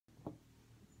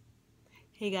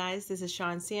Hey guys, this is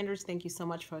Sean Sanders. Thank you so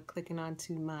much for clicking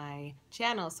onto my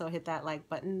channel. So hit that like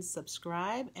button,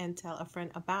 subscribe, and tell a friend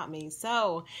about me.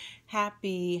 So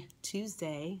happy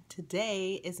Tuesday.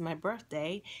 Today is my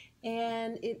birthday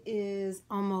and it is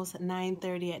almost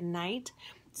 9:30 at night.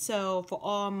 So for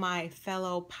all my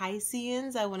fellow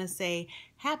Pisceans, I want to say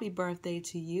happy birthday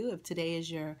to you if today is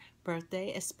your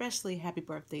birthday, especially happy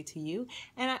birthday to you.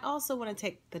 And I also want to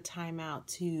take the time out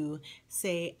to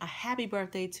say a happy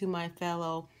birthday to my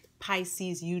fellow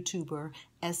Pisces YouTuber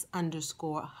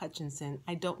S_Hutchinson.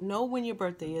 I don't know when your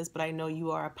birthday is, but I know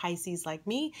you are a Pisces like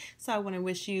me. So I want to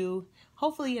wish you,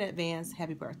 hopefully in advance,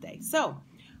 happy birthday. So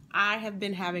I have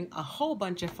been having a whole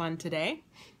bunch of fun today.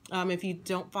 If you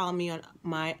don't follow me on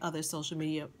my other social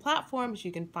media platforms,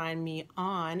 you can find me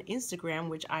on Instagram,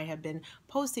 which I have been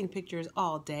posting pictures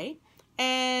all day.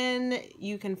 And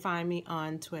you can find me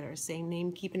on Twitter, same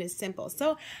name, keeping it simple.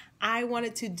 So I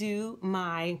wanted to do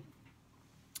my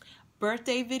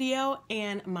birthday video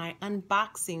and my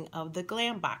unboxing of the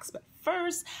Glambox. But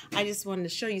first, I just wanted to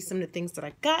show you some of the things that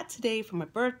I got today for my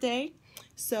birthday.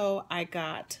 So I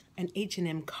got an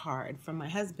H&M card from my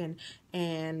husband,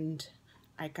 and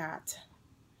I got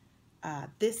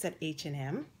this at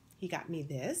H&M. He got me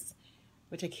this,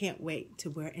 which I can't wait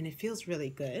to wear, and it feels really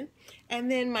good.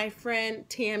 And then my friend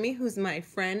Tammy, who's my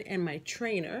friend and my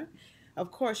trainer,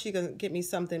 of course she's gonna get me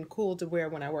something cool to wear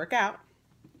when I work out.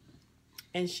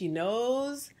 And she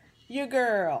knows your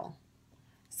girl.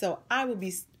 So I will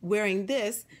be wearing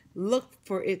this. Look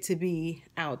for it to be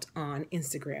out on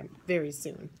Instagram very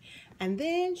soon. And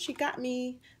then she got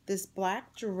me this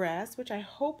black dress, which I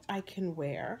hope I can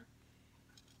wear.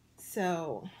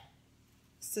 So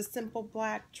it's a simple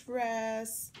black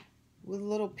dress with a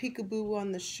little peekaboo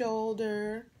on the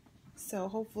shoulder. So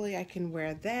hopefully I can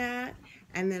wear that.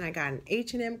 And then I got an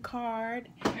H&M card,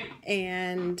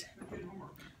 and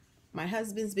my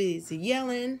husband's busy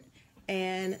yelling,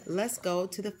 and let's go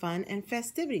to the fun and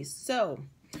festivities. So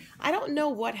I don't know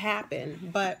what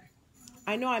happened, but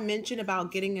I know I mentioned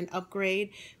about getting an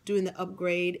upgrade, doing the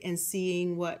upgrade and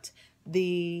seeing what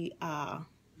the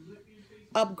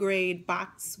upgrade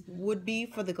box would be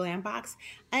for the Glambox.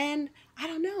 And I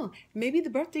don't know, maybe the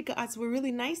birthday gods were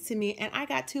really nice to me and I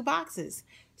got 2 boxes.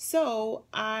 So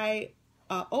I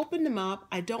opened them up.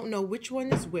 I don't know which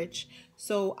one is which,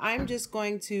 so I'm just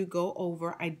going to go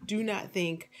over. I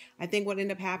think what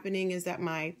ended up happening is that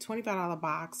my $25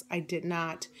 box, I did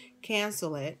not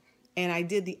cancel it, and I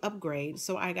did the upgrade,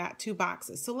 so I got 2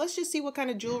 boxes. So let's just see what kind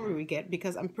of jewelry we get,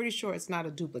 because I'm pretty sure it's not a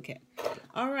duplicate.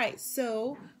 All right,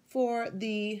 so for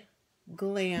the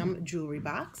Glam jewelry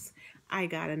box, I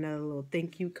got another little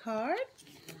thank you card,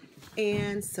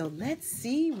 and so let's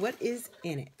see what is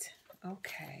in it.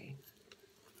 Okay.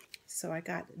 So I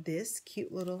got this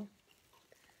cute little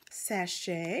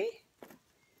sachet.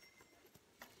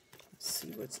 Let's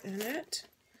see what's in it.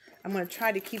 I'm going to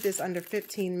try to keep this under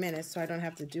 15 minutes so I don't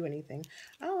have to do anything.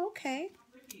 Oh, okay.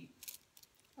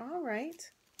 All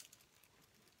right.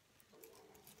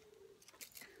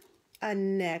 A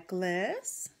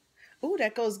necklace. Oh,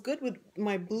 that goes good with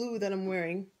my blue that I'm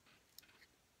wearing.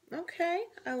 Okay,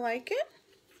 I like it.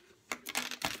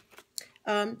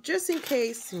 Just in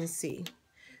case, let me see.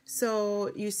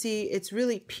 So you see, it's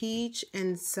really peach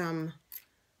and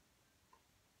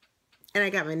I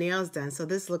got my nails done, so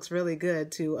this looks really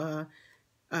good to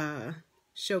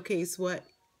showcase what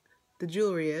the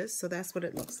jewelry is. So that's what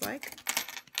it looks like.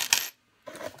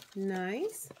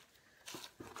 Nice.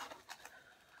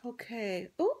 Okay.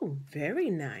 Oh, very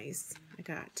nice.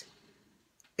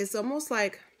 It's almost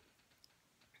like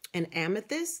an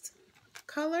amethyst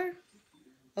color,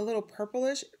 a little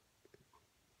purplish.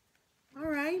 All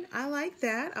right, I like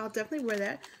that. I'll definitely wear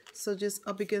that. So just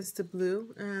up against the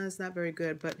blue. It's not very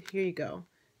good, but here you go.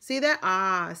 See that?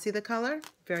 Ah, see the color?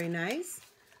 Very nice.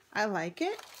 I like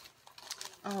it.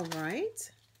 All right.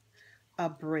 A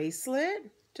bracelet.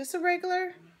 Just a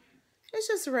regular. It's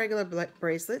just a regular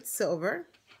bracelet, silver.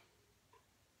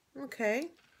 Okay,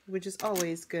 which is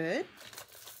always good.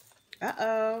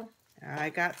 Uh-oh. I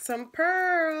got some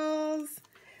pearls.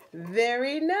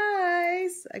 Very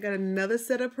nice. I got another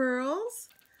set of pearls.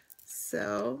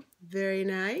 So, very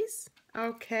nice.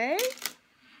 Okay.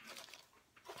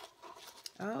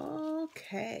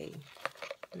 Okay.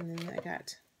 And then I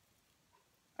got...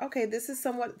 Okay, this is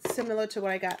somewhat similar to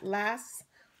what I got last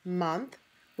month,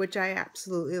 which I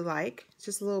absolutely like.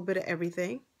 Just a little bit of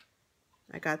everything.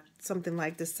 I got something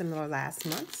like this similar last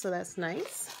month, so that's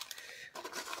nice.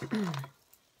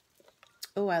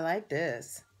 Oh, I like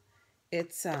this.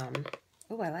 It's,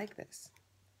 oh, I like this.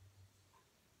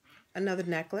 Another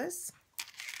necklace.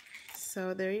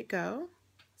 So there you go.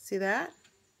 See that?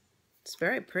 It's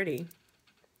very pretty.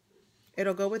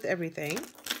 It'll go with everything.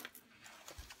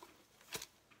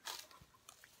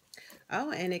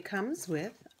 Oh, and it comes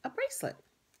with a bracelet.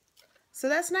 So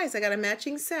that's nice. I got a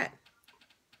matching set.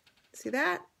 See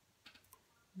that?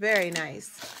 Very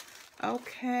nice.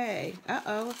 Okay.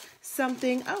 Uh-oh.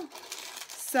 Something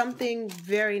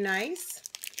very nice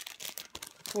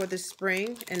for the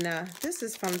spring. And this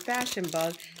is from Fashion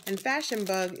Bug. And Fashion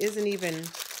Bug isn't even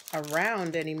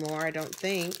around anymore, I don't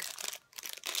think.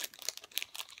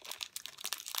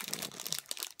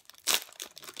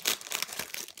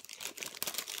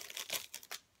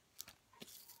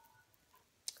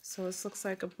 So this looks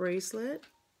like a bracelet.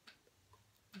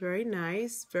 Very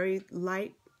nice, very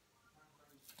light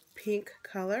pink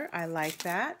color. I like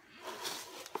that.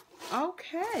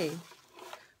 Okay,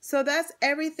 so that's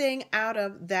everything out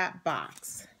of that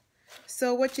box.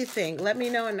 So what you think? Let me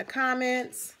know in the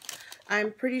comments.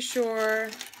 I'm pretty sure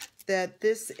that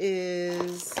this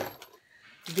is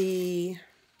the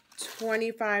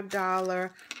 $25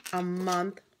 a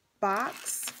month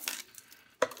box.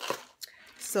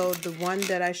 So the one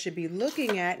that I should be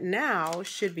looking at now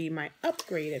should be my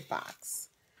upgraded box.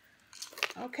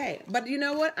 Okay, but you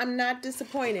know what? I'm not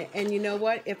disappointed. And you know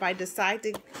what? If I decide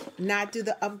to not do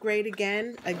the upgrade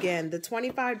again, the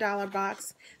 $25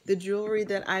 box, the jewelry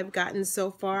that I've gotten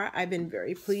so far, I've been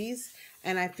very pleased.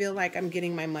 And I feel like I'm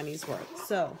getting my money's worth.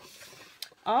 So,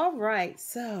 all right.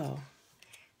 So,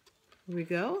 here we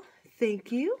go.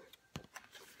 Thank you.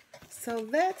 So,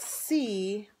 let's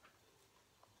see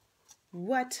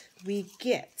what we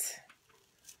get.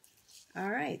 All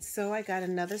right, so I got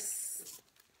another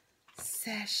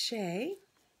sachet,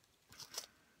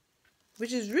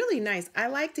 which is really nice. I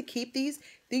like to keep these.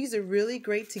 These are really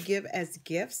great to give as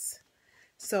gifts,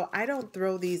 so I don't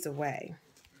throw these away.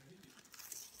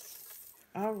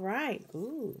 All right.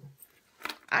 Ooh.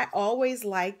 I always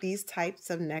like these types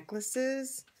of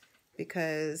necklaces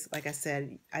because, like I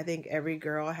said, I think every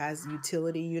girl has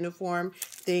utility uniform,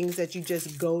 things that you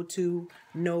just go to,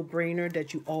 no-brainer,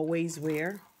 that you always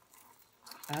wear.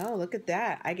 Oh, look at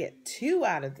that. I get 2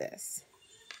 out of this.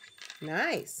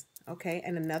 Nice. Okay,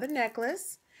 and another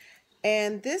necklace.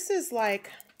 And this is like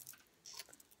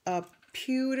a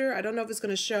pewter. I don't know if it's going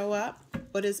to show up,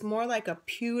 but it's more like a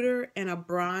pewter and a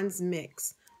bronze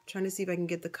mix. I'm trying to see if I can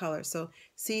get the color. So,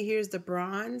 see, here's the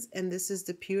bronze, and this is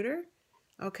the pewter.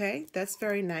 Okay, that's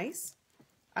very nice.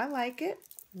 I like it.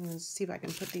 Let's see if I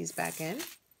can put these back in.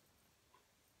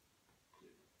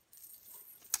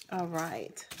 All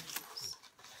right.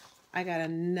 I got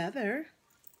another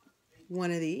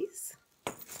one of these.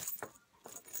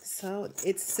 So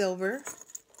it's silver.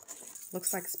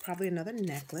 Looks like it's probably another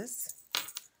necklace.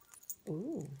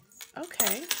 Ooh,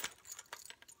 okay.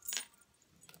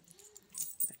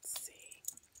 Let's see.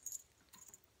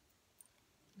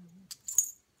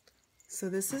 So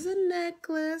this is a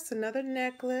necklace, another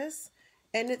necklace,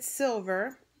 and it's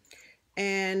silver.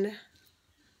 And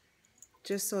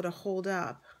just so to hold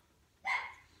up,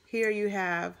 here you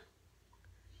have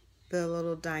the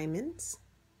little diamonds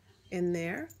in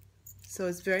there. So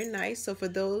it's very nice. So for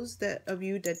those of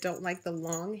you that don't like the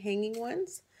long hanging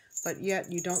ones, but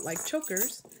yet you don't like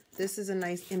chokers, this is a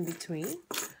nice in-between.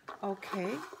 Okay.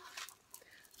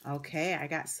 Okay, I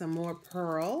got some more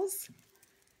pearls.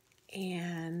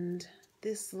 And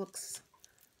this looks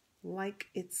like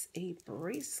it's a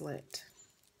bracelet.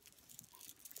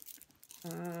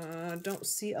 Don't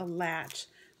see a latch,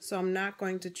 so I'm not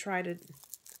going to try to...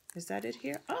 Is that it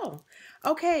here? Oh,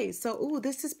 okay. So, ooh,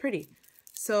 this is pretty.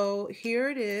 So here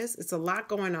it is. It's a lot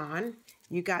going on.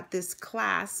 You got this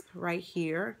clasp right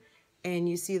here, and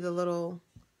you see the little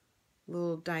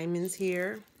diamonds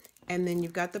here, and then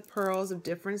you've got the pearls of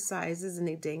different sizes, and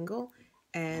they dangle.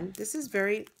 And this is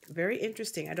very, very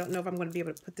interesting. I don't know if I'm going to be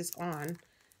able to put this on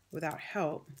without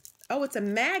help. Oh, it's a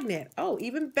magnet. Oh,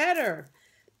 even better.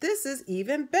 This is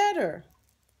even better.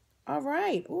 All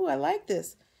right. Ooh, I like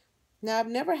this. Now, I've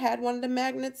never had one of the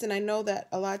magnets, and I know that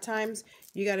a lot of times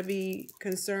you got to be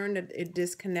concerned that it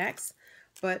disconnects.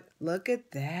 But look at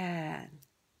that.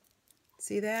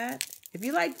 See that? If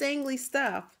you like dangly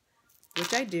stuff,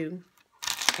 which I do,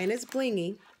 and it's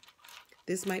blingy,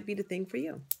 this might be the thing for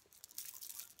you.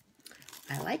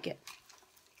 I like it.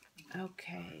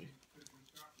 Okay.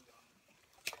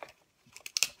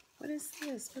 What is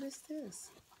this? What is this?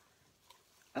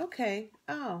 Okay.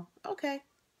 Oh, okay.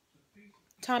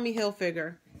 Tommy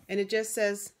Hilfiger. And it just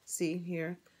says, see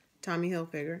here, Tommy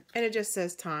Hilfiger. And it just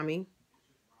says Tommy.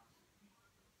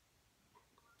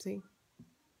 See?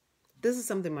 This is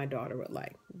something my daughter would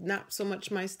like. Not so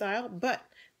much my style, but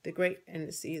the great, and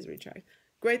the C is recharged.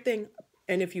 Great thing,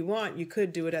 and if you want, you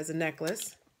could do it as a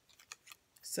necklace.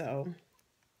 So,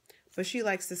 but she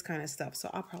likes this kind of stuff, so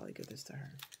I'll probably give this to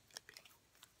her.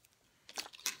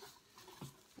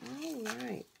 All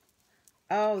right.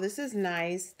 Oh, this is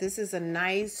nice. This is a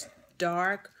nice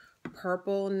dark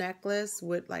purple necklace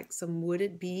with like some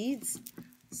wooded beads.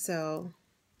 So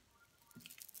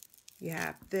you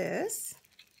have this,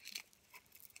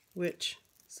 which,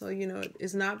 so you know,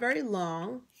 is not very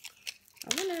long.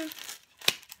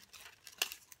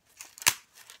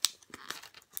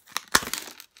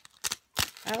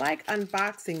 I like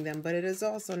unboxing them, but it is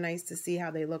also nice to see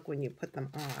how they look when you put them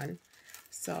on.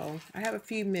 So I have a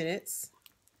few minutes.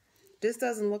 This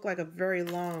doesn't look like a very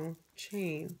long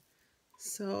chain.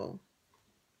 So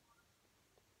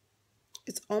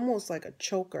it's almost like a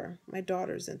choker. My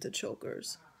daughter's into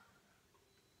chokers.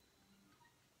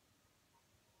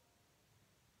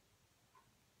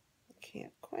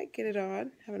 Can't quite get it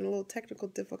on. Having a little technical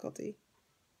difficulty.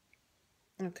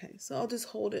 Okay, so I'll just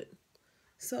hold it.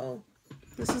 So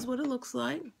this is what it looks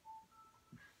like.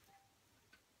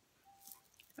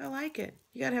 I like it.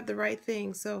 You gotta have the right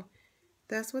thing. So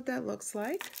that's what that looks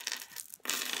like.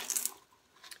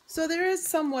 So there is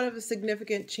somewhat of a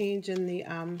significant change in the,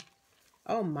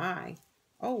 oh my.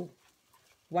 Oh,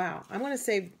 wow. I'm gonna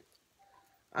save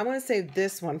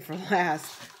this one for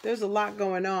last. There's a lot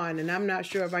going on and I'm not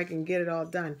sure if I can get it all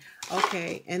done.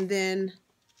 Okay, and then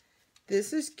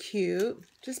this is cute.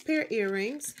 Just a pair of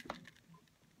earrings.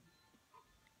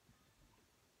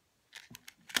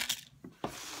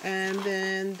 And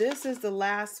then this is the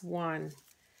last one.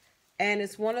 And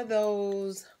it's one of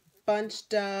those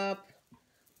bunched up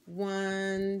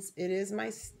ones. It is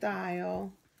my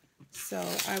style. So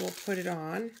I will put it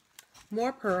on.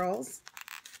 More pearls.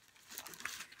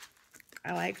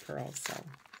 I like pearls, so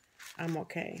I'm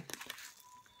okay.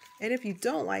 And if you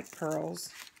don't like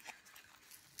pearls,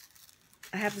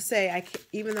 I have to say,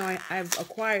 even though I've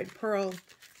acquired pearl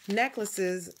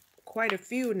necklaces, quite a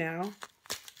few now,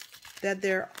 that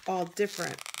they're all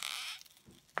different.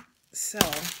 So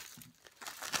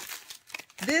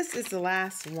this is the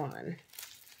last one.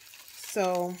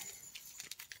 So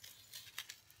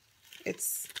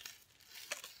it's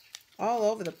all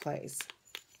over the place.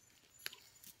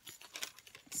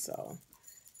 So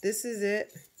this is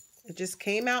it. It just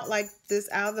came out like this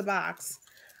out of the box.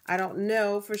 I don't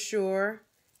know for sure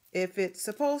if it's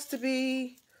supposed to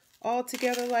be all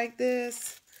together like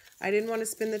this. I didn't want to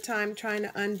spend the time trying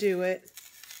to undo it.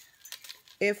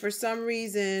 If for some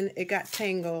reason it got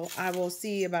tangled, I will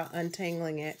see about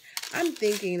untangling it. I'm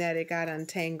thinking that it got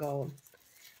untangled.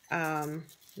 Let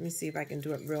me see if I can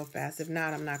do it real fast. If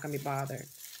not, I'm not going to be bothered.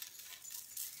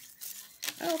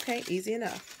 Okay, easy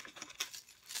enough.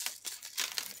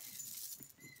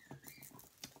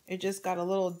 It just got a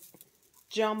little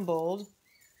jumbled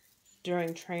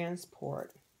during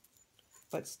transport.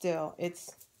 But still,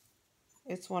 it's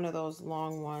one of those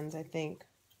long ones, I think.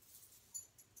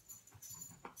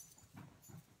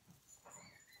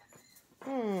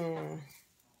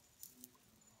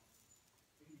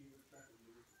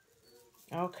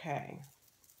 Okay.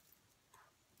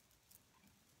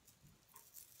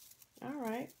 All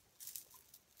right.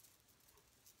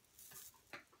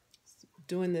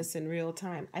 Doing this in real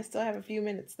time. I still have a few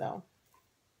minutes though.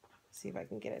 See if I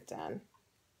can get it done.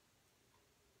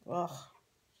 Ugh.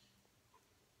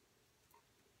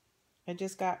 I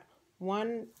just got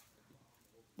one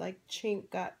like chink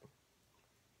got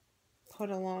put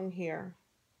along here.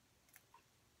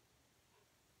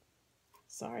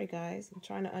 Sorry guys, I'm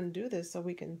trying to undo this so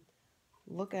we can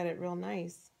look at it real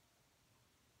nice.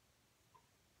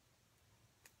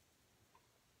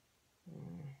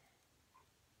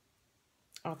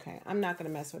 Okay, I'm not going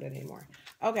to mess with it anymore.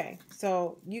 Okay,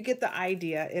 so you get the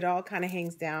idea. It all kind of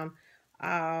hangs down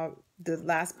the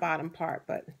last bottom part,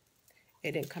 but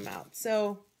it didn't come out.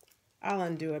 So I'll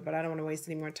undo it, but I don't want to waste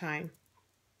any more time.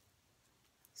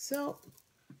 So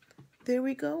there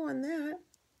we go on that.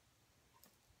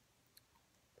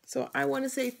 So I want to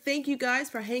say thank you guys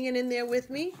for hanging in there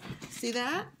with me. See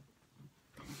that?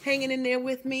 Hanging in there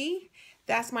with me.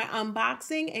 That's my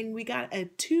unboxing, and we got a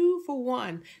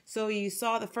 2-for-1. So you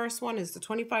saw the first one is the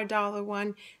 $25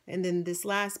 one, and then this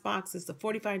last box is the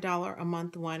 $45 a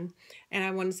month one. And I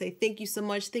want to say thank you so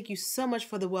much. Thank you so much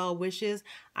for the well wishes.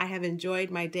 I have enjoyed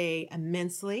my day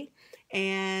immensely.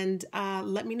 And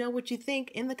let me know what you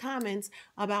think in the comments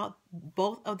about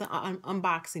both of the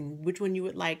unboxing, which one you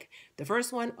would like, the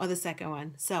first one or the second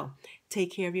one. So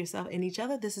take care of yourself and each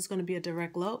other. This is going to be a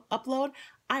direct upload.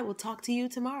 I will talk to you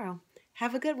tomorrow.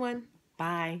 Have a good one.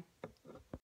 Bye.